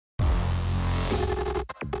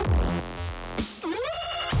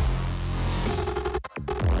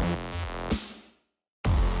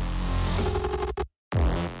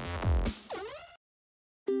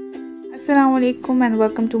अस्सलाम वालेकुम and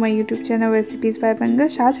welcome to my YouTube channel recipes bye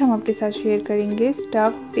Pankaj. आज हम आपके साथ शेयर करेंगे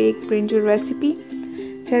स्टफ एग ब्रिंजल रेसिपी।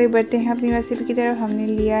 चलिए बढ़ते हैं अपनी रेसिपी की तरफ। हमने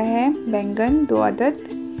लिया है बैंगन 2 अदद,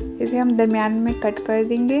 इसे हम दरमियान में कट कर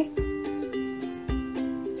देंगे।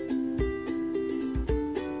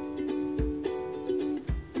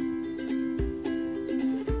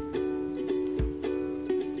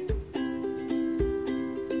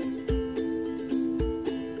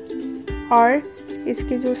 और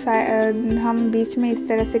इसके जो हम बीच में इस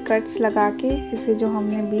तरह से कट्स लगा के इसे जो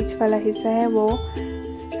हमने बीच वाला हिस्सा है वो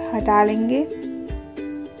हटा लेंगे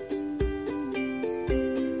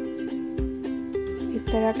इस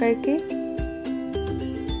तरह करके।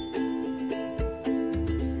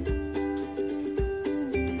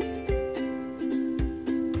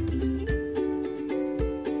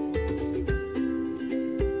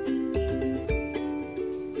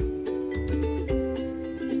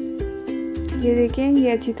 ये देखिए, ये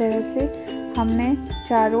अच्छी तरह से हमने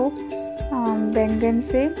चारों बैंगन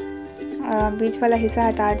से बीच वाला हिस्सा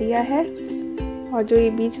हटा दिया है। और जो ये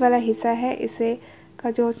बीच वाला हिस्सा है इसे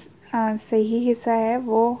का जो सही हिस्सा है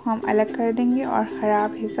वो हम अलग कर देंगे और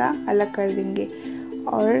ख़राब हिस्सा अलग कर देंगे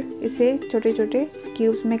और इसे छोटे छोटे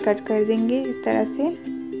क्यूब्स में कट कर देंगे इस तरह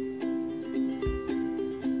से।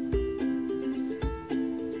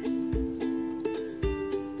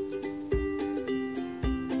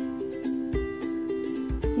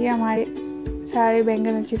 ये हमारे सारे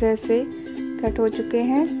बैंगन अच्छी तरह से कट हो चुके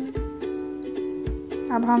हैं।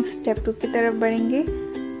 अब हम स्टेप 2 की तरफ बढ़ेंगे।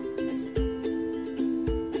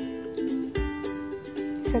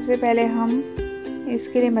 सबसे पहले हम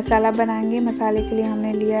इसके लिए मसाला बनाएंगे। मसाले के लिए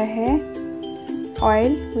हमने लिया है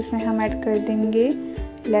ऑयल, उसमें हम ऐड कर देंगे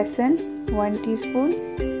लहसुन 1 टीस्पून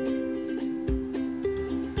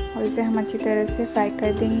और इसे हम अच्छी तरह से फ्राई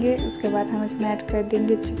कर देंगे। उसके बाद हम इसमें ऐड कर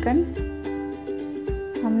देंगे चिकन।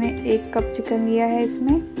 हमने 1 कप चिकन लिया है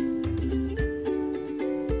इसमें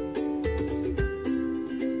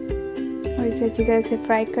और इसे अच्छी तरह से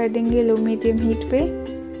फ्राई कर देंगे लो मीडियम हीट पे।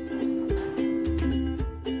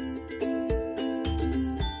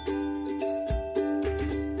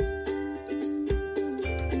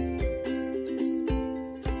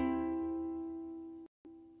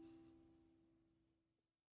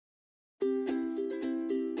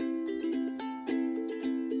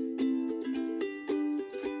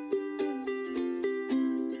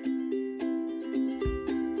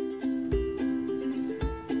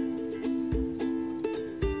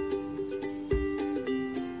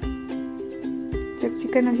 जब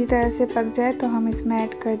चिकन अच्छी तरह से पक जाए तो हम इसमें ऐड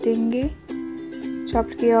कर देंगे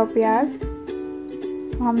चॉप्ड किया हुआ प्याज।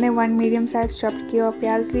 हमने 1 मीडियम साइज चॉप्ड किया हुआ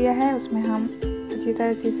प्याज लिया है, उसमें हम अच्छी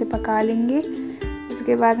तरह से इसे पका लेंगे।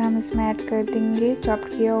 उसके बाद हम इसमें ऐड कर देंगे चॉप्ड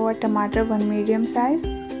किया हुआ टमाटर 1 मीडियम साइज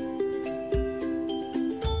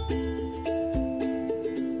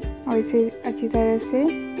और इसे अच्छी तरह से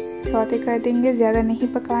सौते कर देंगे। ज़्यादा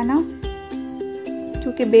नहीं पकाना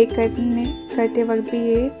क्योंकि बेक करते वक्त भी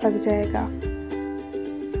ये पक जाएगा,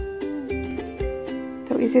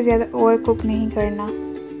 तो इसे ज़्यादा ओवर कुक नहीं करना।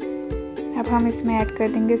 अब हम इसमें ऐड कर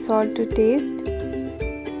देंगे salt to test,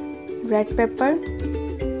 red pepper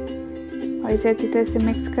और इसे अच्छी तरह से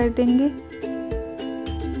मिक्स कर देंगे।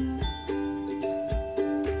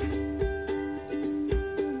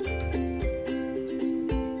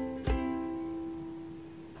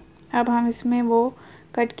 अब हम इसमें वो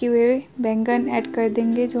कट किए हुए बैंगन ऐड कर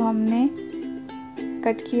देंगे जो हमने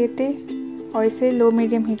कट किए थे और इसे लो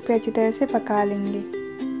मीडियम हीट पे अच्छी तरह से पका लेंगे।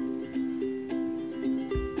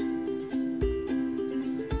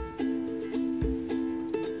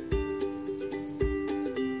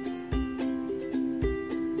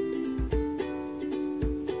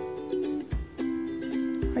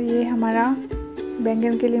 और ये हमारा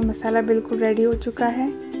बैंगन के लिए मसाला बिल्कुल रेडी हो चुका है।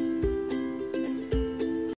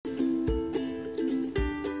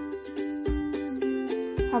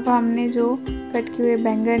 अब हमने जो कट किए हुए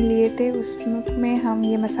बैंगन लिए थे उसमें हम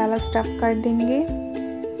ये मसाला स्टफ कर देंगे।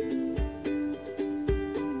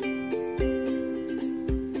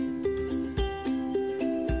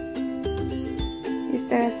 इस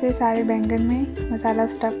तरह से सारे बैंगन में मसाला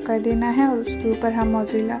स्टफ कर देना है और उसके ऊपर हम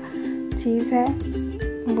मोज़रेला चीज़ है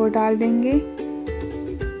वो डाल देंगे।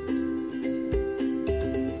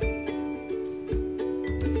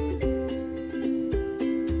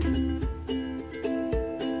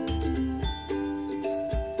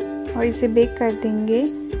 और इसे बेक कर देंगे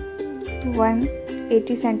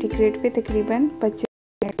 180 सेंटीग्रेड पे तकरीबन 25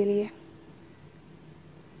 मिनट के लिए।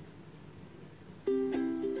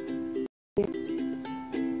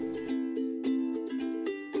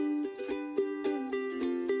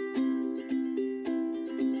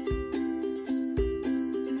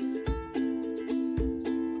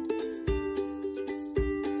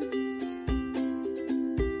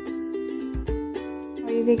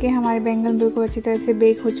 ये देखिए हमारे बैंगन बिल्कुल अच्छी तरह से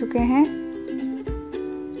बेक हो चुके हैं।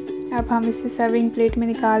 अब हम इसे सर्विंग प्लेट में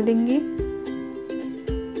निकाल देंगे।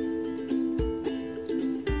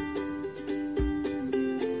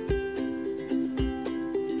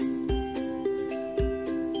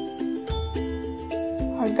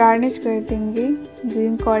 और गार्निश कर देंगे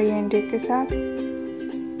ग्रीन कोरिएंडर के साथ।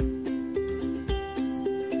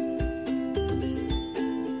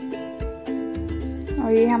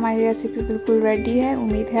 और ये हमारी रेसिपी बिल्कुल रेडी है।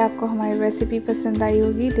 उम्मीद है आपको हमारी रेसिपी पसंद आई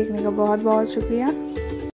होगी। देखने का बहुत बहुत शुक्रिया।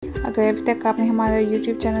 अगर अभी तक आपने हमारा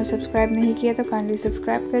यूट्यूब चैनल सब्सक्राइब नहीं किया तो काइंडली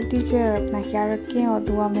सब्सक्राइब कर दीजिए और अपना ख्याल रखिए और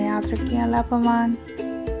दुआ में याद रखिए। अल्लाह पामान।